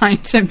trying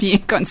to be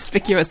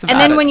conspicuous about it.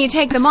 And then when you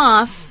take them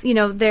off,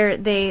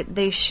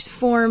 they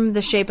form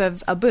the shape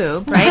of a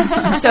boob,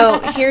 right? So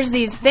here's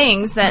these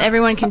things that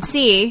everyone can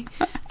see,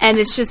 and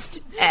it's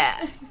just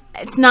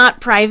it's not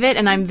private,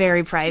 and I'm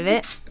very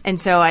private. And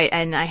so I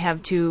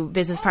have 2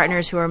 business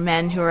partners who are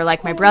men who are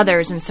like my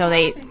brothers, and so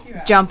they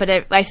jump at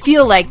it. I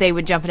feel like they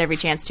would jump at every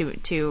chance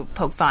to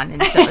poke fun, and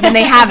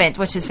they haven't,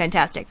 which is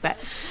fantastic. But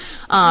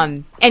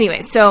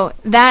anyway, so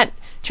that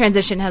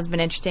transition has been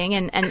interesting,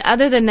 and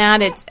other than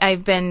that,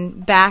 I've been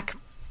back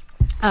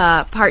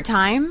part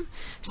time,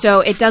 so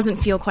it doesn't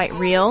feel quite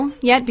real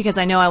yet because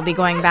I know I'll be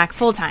going back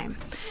full time.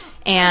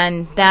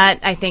 And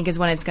that, I think, is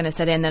when it's going to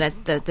set in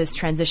that this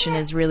transition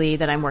is really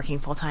that I'm working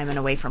full-time and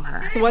away from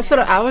her. So what sort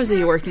of hours are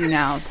you working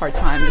now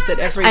part-time? Is it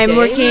every day? I'm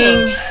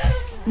working...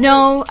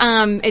 No,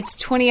 it's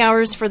 20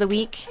 hours for the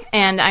week,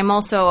 and I'm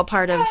also a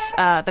part of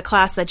the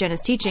class that Jen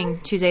is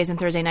teaching Tuesdays and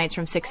Thursday nights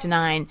from 6 to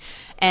 9.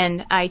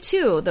 And I,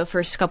 too, the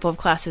first couple of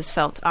classes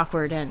felt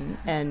awkward and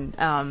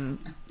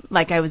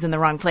like I was in the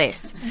wrong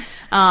place.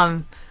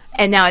 And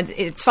now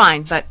it's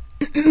fine, but...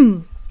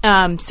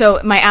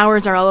 So my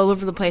hours are all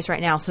over the place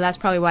right now, so that's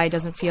probably why it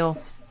doesn't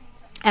feel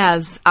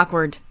as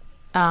awkward.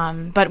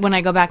 But when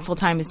I go back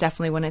full-time is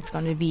definitely when it's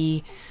going to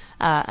be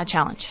a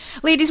challenge.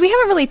 Ladies, we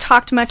haven't really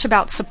talked much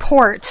about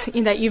support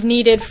that you've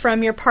needed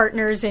from your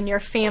partners and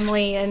your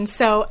family, and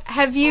so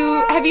have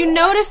you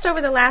noticed over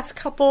the last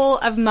couple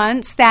of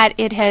months that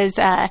it has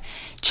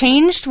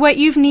changed what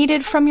you've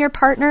needed from your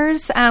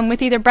partners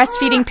with either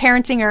breastfeeding,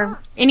 parenting, or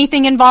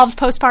anything involved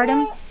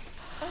postpartum?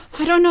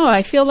 I don't know.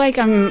 I feel like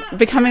I'm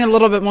becoming a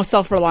little bit more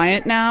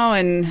self-reliant now.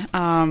 And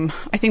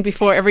I think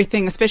before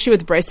everything, especially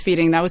with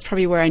breastfeeding, that was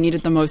probably where I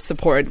needed the most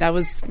support. That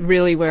was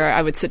really where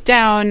I would sit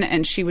down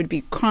and she would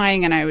be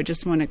crying and I would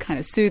just want to kind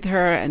of soothe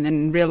her and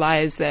then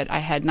realize that I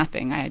had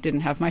nothing. I didn't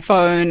have my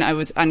phone. I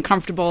was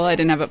uncomfortable. I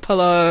didn't have a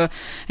pillow.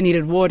 I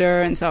needed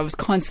water. And so I was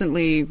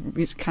constantly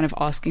kind of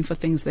asking for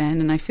things then.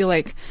 And I feel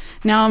like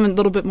now I'm a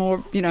little bit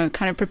more,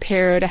 kind of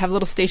prepared. I have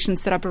little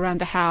stations set up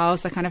around the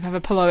house. I kind of have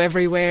a pillow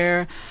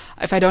everywhere.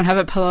 If I don't have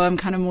a pillow, I'm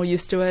kind of more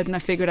used to it, and I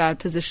figured out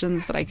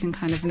positions that I can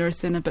kind of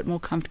nurse in a bit more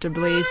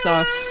comfortably.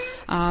 So,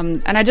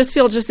 and I just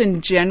feel just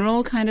in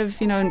general, kind of,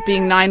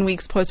 being 9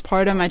 weeks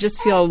postpartum, I just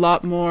feel a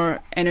lot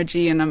more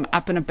energy, and I'm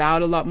up and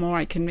about a lot more.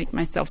 I can make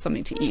myself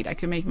something to eat. I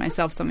can make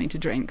myself something to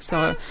drink.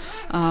 So,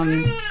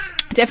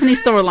 definitely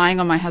still relying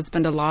on my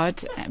husband a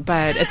lot,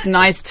 but it's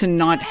nice to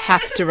not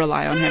have to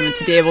rely on him and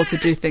to be able to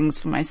do things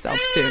for myself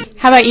too.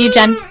 How about you,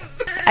 Jen?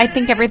 I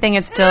think everything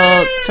is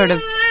still sort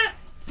of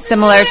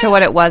similar to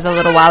what it was a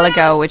little while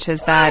ago, which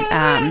is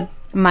that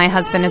my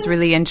husband is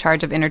really in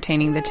charge of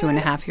entertaining the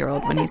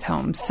 2.5-year-old when he's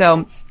home.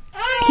 So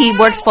he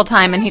works full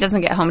time and he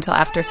doesn't get home till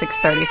after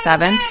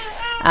 6:37.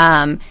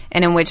 And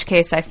in which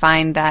case I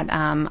find that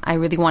I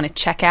really want to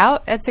check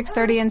out at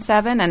 6:30 and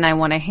 7, and I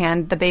want to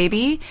hand the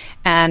baby,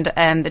 and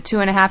the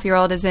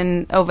 2.5-year-old is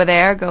in over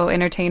there, go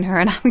entertain her,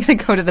 and I'm going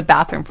to go to the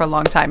bathroom for a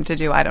long time to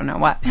do I don't know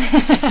what.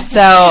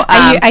 So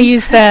I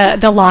use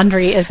the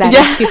laundry as that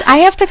excuse. I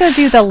have to go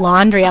do the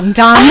laundry. I'm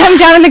down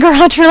in the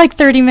garage for like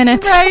 30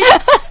 minutes.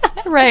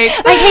 Right.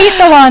 I hate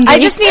the laundry. I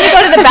just need to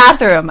go to the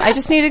bathroom. I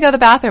just need to go to the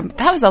bathroom.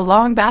 That was a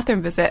long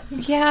bathroom visit.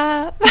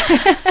 Yeah.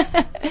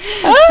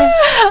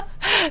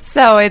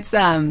 So it's,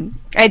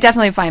 I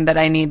definitely find that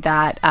I need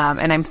that,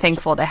 and I'm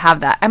thankful to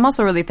have that. I'm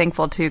also really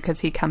thankful, too, because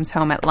he comes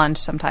home at lunch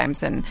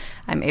sometimes, and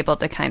I'm able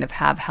to kind of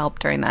have help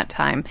during that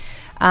time.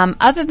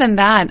 Other than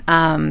that,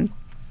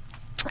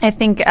 I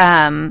think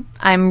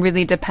I'm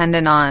really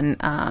dependent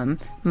on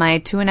my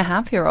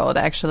 2.5-year-old,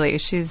 actually.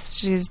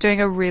 She's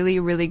doing a really,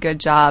 really good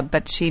job,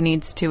 but she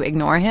needs to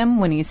ignore him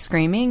when he's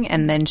screaming,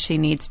 and then she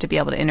needs to be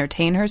able to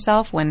entertain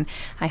herself when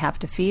I have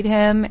to feed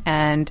him,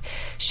 and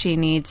she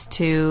needs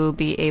to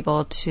be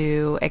able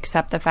to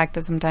accept the fact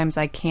that sometimes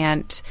I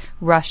can't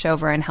rush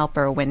over and help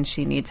her when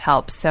she needs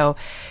help. So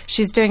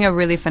she's doing a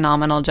really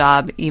phenomenal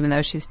job, even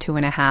though she's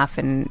 2.5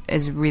 and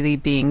is really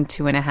being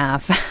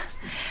 2.5.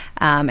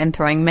 And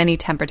throwing many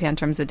temper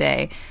tantrums a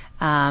day,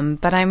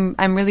 but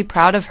I'm really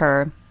proud of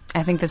her.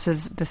 I think this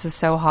is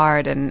so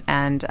hard,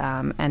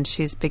 and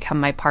she's become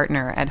my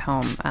partner at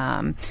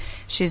home.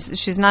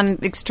 She's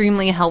not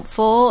extremely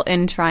helpful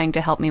in trying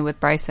to help me with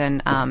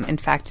Bryson. In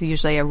fact,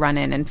 usually I run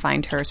in and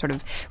find her sort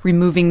of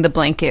removing the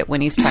blanket when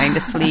he's trying to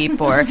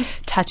sleep, or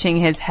touching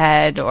his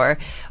head, or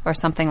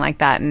something like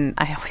that. And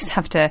I always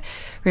have to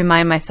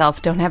remind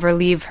myself, don't ever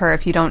leave her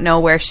if you don't know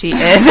where she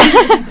is.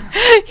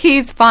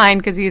 He's fine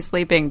because he's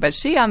sleeping, but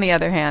she, on the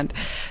other hand.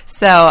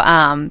 So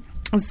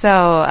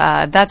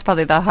that's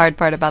probably the hard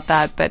part about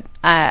that. But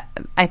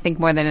I think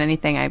more than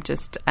anything,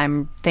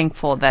 I'm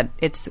thankful that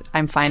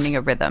I'm finding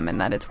a rhythm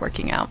and that it's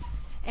working out.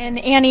 And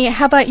Annie,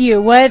 how about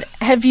you? What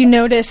have you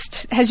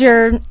noticed? Has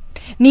your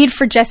need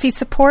for Jesse's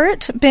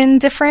support been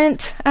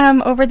different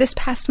over this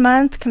past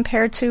month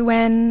compared to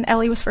when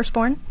Ellie was first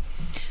born?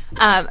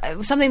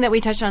 Something that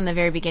we touched on in the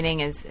very beginning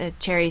is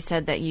Cherry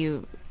said that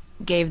you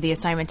gave the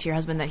assignment to your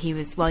husband that he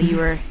was, while you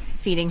were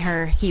feeding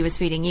her, he was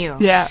feeding you.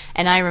 Yeah.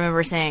 And I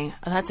remember saying,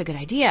 oh, that's a good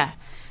idea.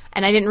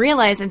 And I didn't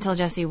realize until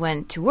Jesse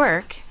went to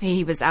work.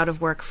 He was out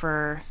of work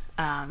for,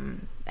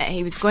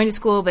 he was going to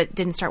school but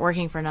didn't start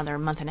working for another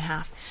month and a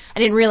half. I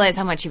didn't realize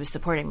how much he was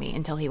supporting me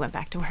until he went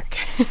back to work.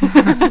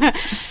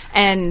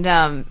 And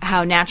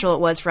how natural it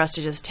was for us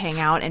to just hang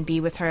out and be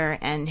with her,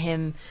 and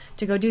him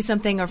to go do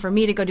something, or for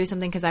me to go do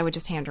something, because I would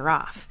just hand her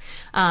off.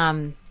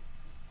 And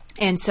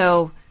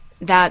so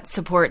that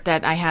support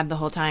that I had the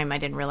whole time, I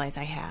didn't realize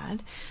I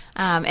had.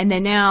 And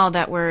then now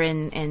that we're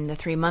in the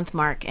 3-month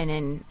mark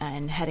and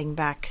heading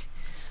back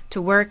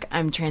to work,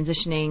 I'm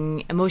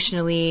transitioning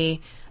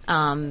emotionally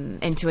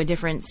into a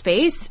different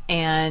space,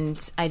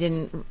 and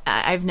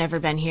I've never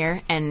been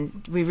here,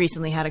 and we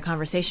recently had a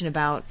conversation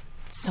about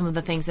some of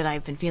the things that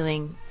I've been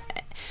feeling,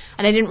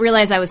 and I didn't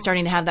realize I was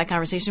starting to have that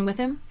conversation with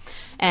him,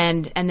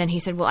 and then he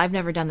said, well, I've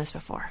never done this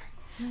before.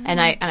 And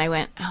I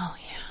went, oh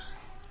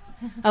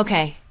yeah,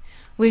 okay,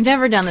 we've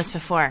never done this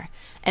before,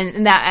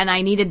 and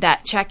I needed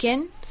that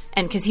check-in,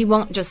 and because he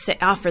won't just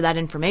offer that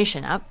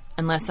information up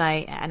unless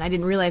I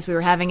didn't realize we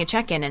were having a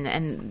check-in,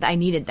 and I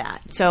needed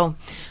that. So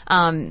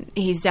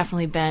he's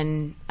definitely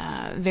been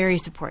very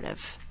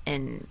supportive,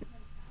 and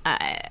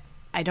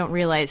I don't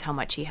realize how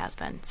much he has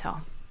been, so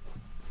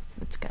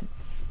it's good.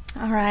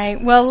 All right.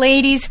 Well,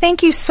 ladies,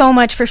 thank you so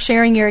much for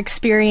sharing your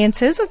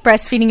experiences with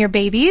breastfeeding your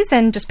babies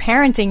and just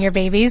parenting your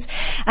babies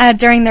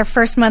during their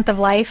first month of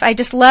life. I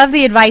just love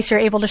the advice you're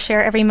able to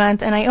share every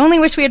month, and I only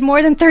wish we had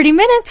more than 30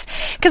 minutes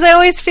because I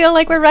always feel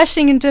like we're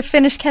rushing to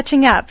finish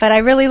catching up, but I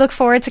really look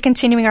forward to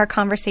continuing our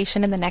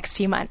conversation in the next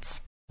few months.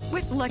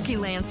 With Lucky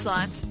Land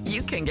Slots,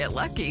 you can get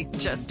lucky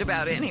just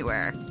about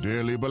anywhere.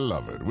 Dearly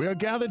beloved, we are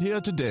gathered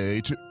here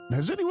today to...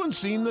 Has anyone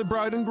seen the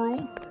bride and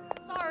groom?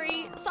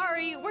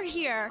 Sorry, we're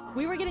here.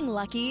 We were getting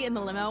lucky in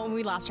the limo and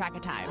we lost track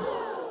of time.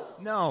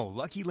 No,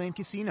 Lucky Land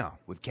Casino,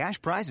 with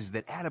cash prizes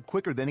that add up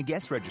quicker than a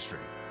guest registry.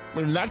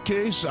 In that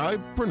case, I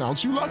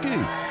pronounce you lucky.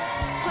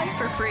 Play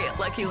for free at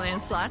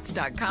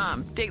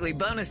LuckyLandSlots.com. Daily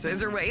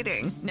bonuses are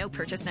waiting. No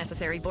purchase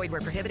necessary. Void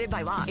where prohibited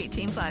by law.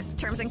 18+.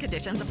 Terms and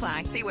conditions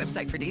apply. See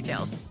website for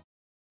details.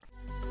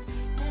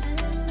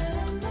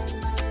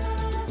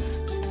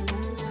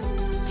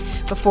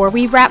 Before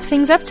we wrap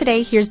things up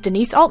today, here's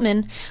Denise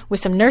Altman with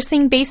some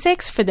nursing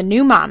basics for the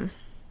new mom.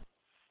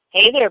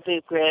 Hey there,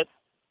 Boob Group.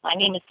 My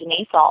name is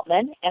Denise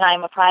Altman, and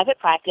I'm a private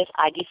practice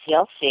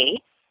IDCLC,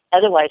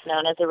 otherwise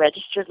known as a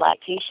registered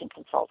lactation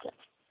consultant.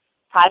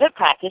 Private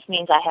practice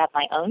means I have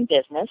my own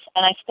business,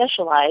 and I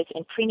specialize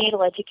in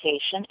prenatal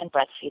education and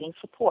breastfeeding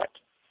support.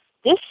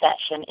 This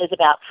session is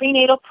about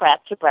prenatal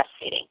prep to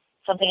breastfeeding,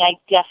 something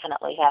I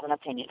definitely have an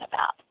opinion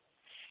about.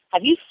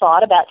 Have you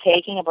thought about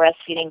taking a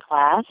breastfeeding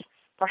class?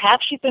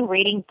 Perhaps you've been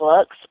reading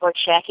books or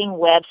checking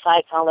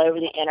websites all over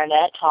the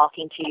internet,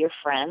 talking to your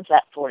friends,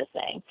 that sort of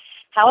thing.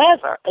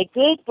 However, a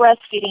good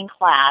breastfeeding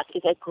class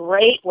is a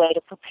great way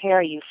to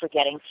prepare you for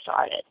getting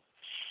started.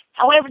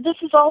 However, this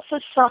is also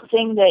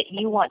something that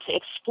you want to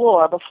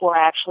explore before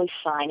actually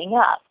signing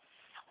up.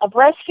 A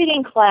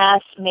breastfeeding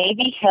class may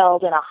be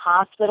held in a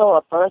hospital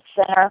or birth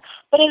center,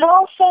 but it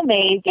also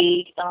may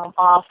be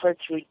offered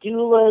through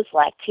doulas,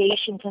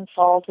 lactation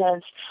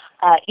consultants,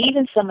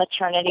 even some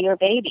maternity or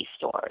baby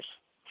stores.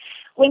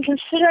 When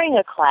considering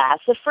a class,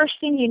 the first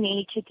thing you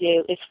need to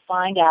do is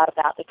find out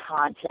about the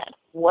content.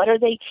 What are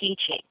they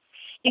teaching?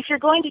 If you're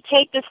going to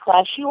take this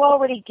class, you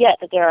already get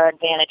that there are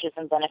advantages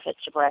and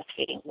benefits to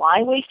breastfeeding.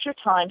 Why waste your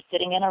time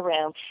sitting in a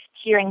room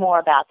hearing more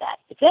about that?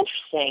 It's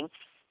interesting,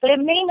 but it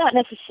may not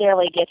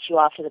necessarily get you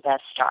off to the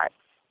best start.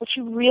 What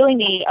you really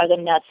need are the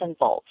nuts and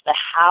bolts, the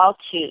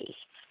how-tos,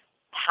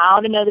 how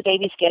to know the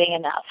baby's getting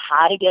enough,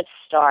 how to get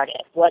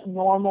started, what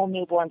normal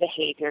newborn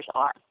behaviors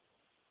are,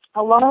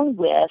 along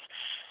with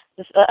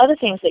the other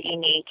things that you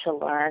need to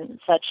learn,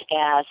 such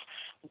as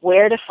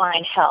where to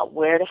find help,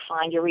 where to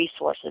find your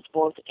resources,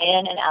 both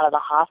in and out of the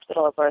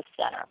hospital or birth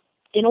center.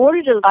 In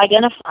order to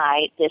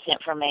identify this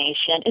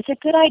information, it's a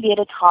good idea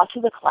to talk to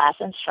the class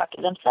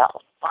instructor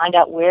themselves. Find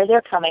out where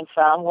they're coming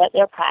from, what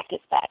their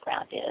practice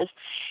background is.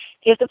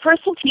 If the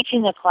person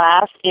teaching the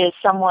class is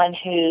someone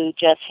who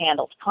just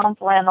handles pump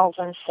rentals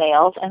and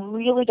sales and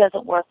really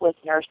doesn't work with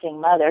nursing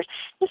mothers,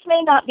 this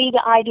may not be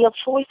the ideal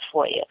choice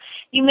for you.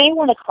 You may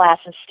want a class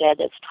instead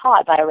that's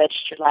taught by a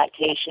registered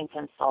lactation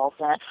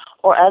consultant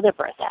or other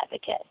birth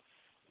advocate.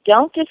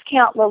 Don't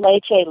discount La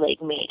Leche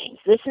League meetings.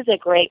 This is a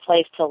great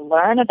place to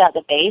learn about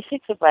the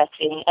basics of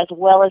breastfeeding as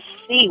well as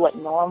see what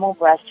normal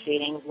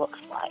breastfeeding looks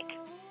like.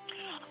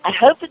 I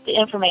hope that the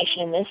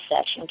information in this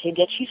section can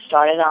get you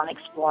started on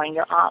exploring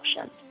your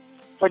options.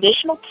 For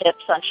additional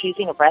tips on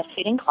choosing a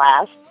breastfeeding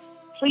class,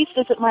 please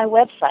visit my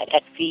website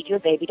at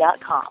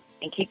feedyourbaby.com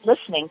and keep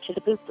listening to the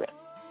Boob Group.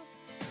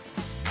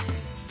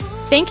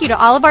 Thank you to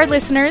all of our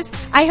listeners.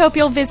 I hope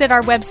you'll visit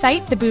our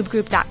website,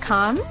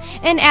 theboobgroup.com,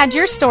 and add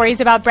your stories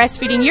about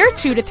breastfeeding your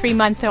 2 to 3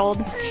 month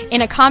old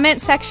in a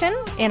comment section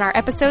in our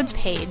episodes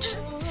page.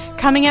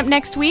 Coming up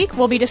next week,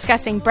 we'll be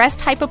discussing breast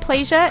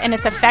hypoplasia and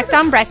its effect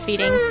on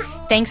breastfeeding.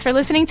 Thanks for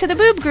listening to the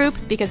Boob Group,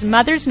 because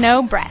mothers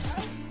know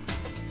breast.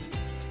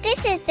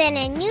 This has been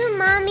a New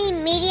Mommy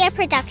Media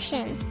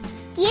production.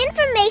 The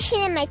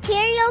information and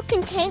material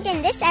contained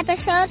in this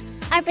episode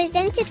are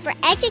presented for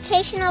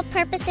educational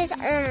purposes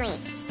only.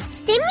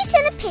 Statements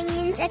and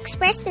opinions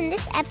expressed in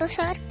this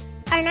episode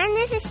are not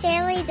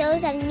necessarily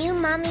those of New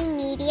Mommy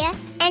Media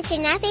and should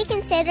not be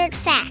considered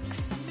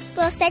facts.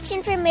 While such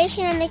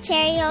information and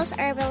materials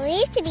are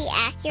believed to be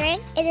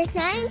accurate, it is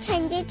not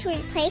intended to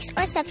replace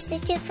or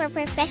substitute for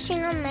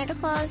professional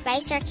medical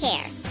advice or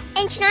care,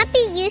 and should not be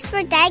used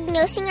for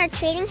diagnosing or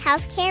treating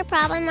healthcare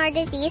problem or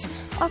disease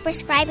or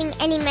prescribing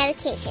any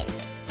medication.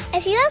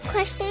 If you have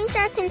questions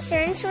or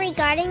concerns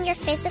regarding your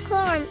physical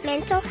or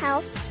mental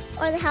health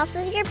or the health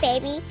of your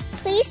baby,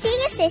 please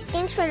seek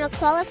assistance from a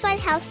qualified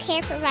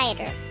healthcare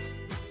provider.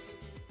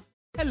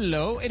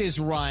 Hello, it is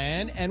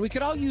Ryan, and we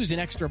could all use an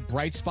extra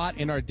bright spot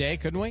in our day,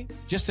 couldn't we?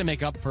 Just to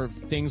make up for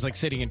things like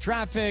sitting in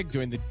traffic,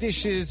 doing the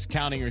dishes,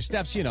 counting your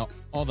steps, you know,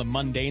 all the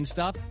mundane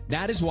stuff.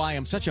 That is why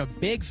I'm such a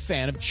big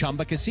fan of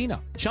Chumba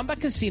Casino. Chumba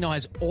Casino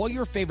has all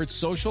your favorite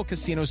social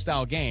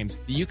casino-style games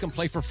that you can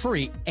play for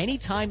free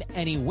anytime,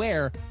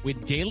 anywhere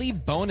with daily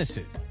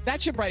bonuses.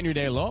 That should brighten your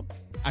day a little.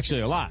 Actually,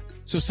 a lot.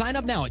 So sign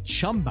up now at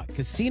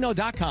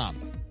ChumbaCasino.com.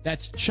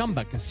 That's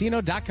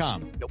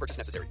ChumbaCasino.com. No purchase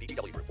necessary.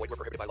 VGW Group. Void where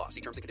prohibited by law. See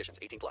terms and conditions.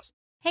 18+.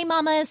 Hey,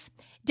 mamas.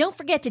 Don't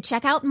forget to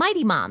check out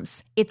Mighty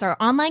Moms. It's our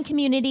online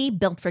community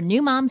built for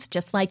new moms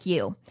just like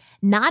you.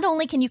 Not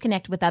only can you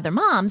connect with other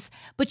moms,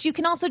 but you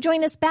can also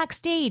join us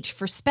backstage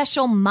for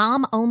special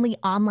mom-only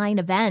online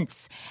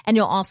events. And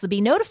you'll also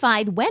be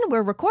notified when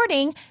we're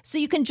recording so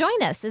you can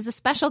join us as a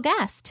special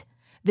guest.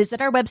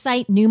 Visit our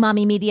website,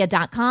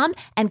 newmommymedia.com,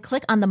 and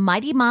click on the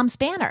Mighty Moms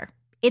banner.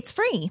 It's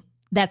free.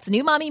 That's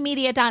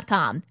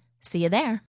newmommymedia.com. See you there.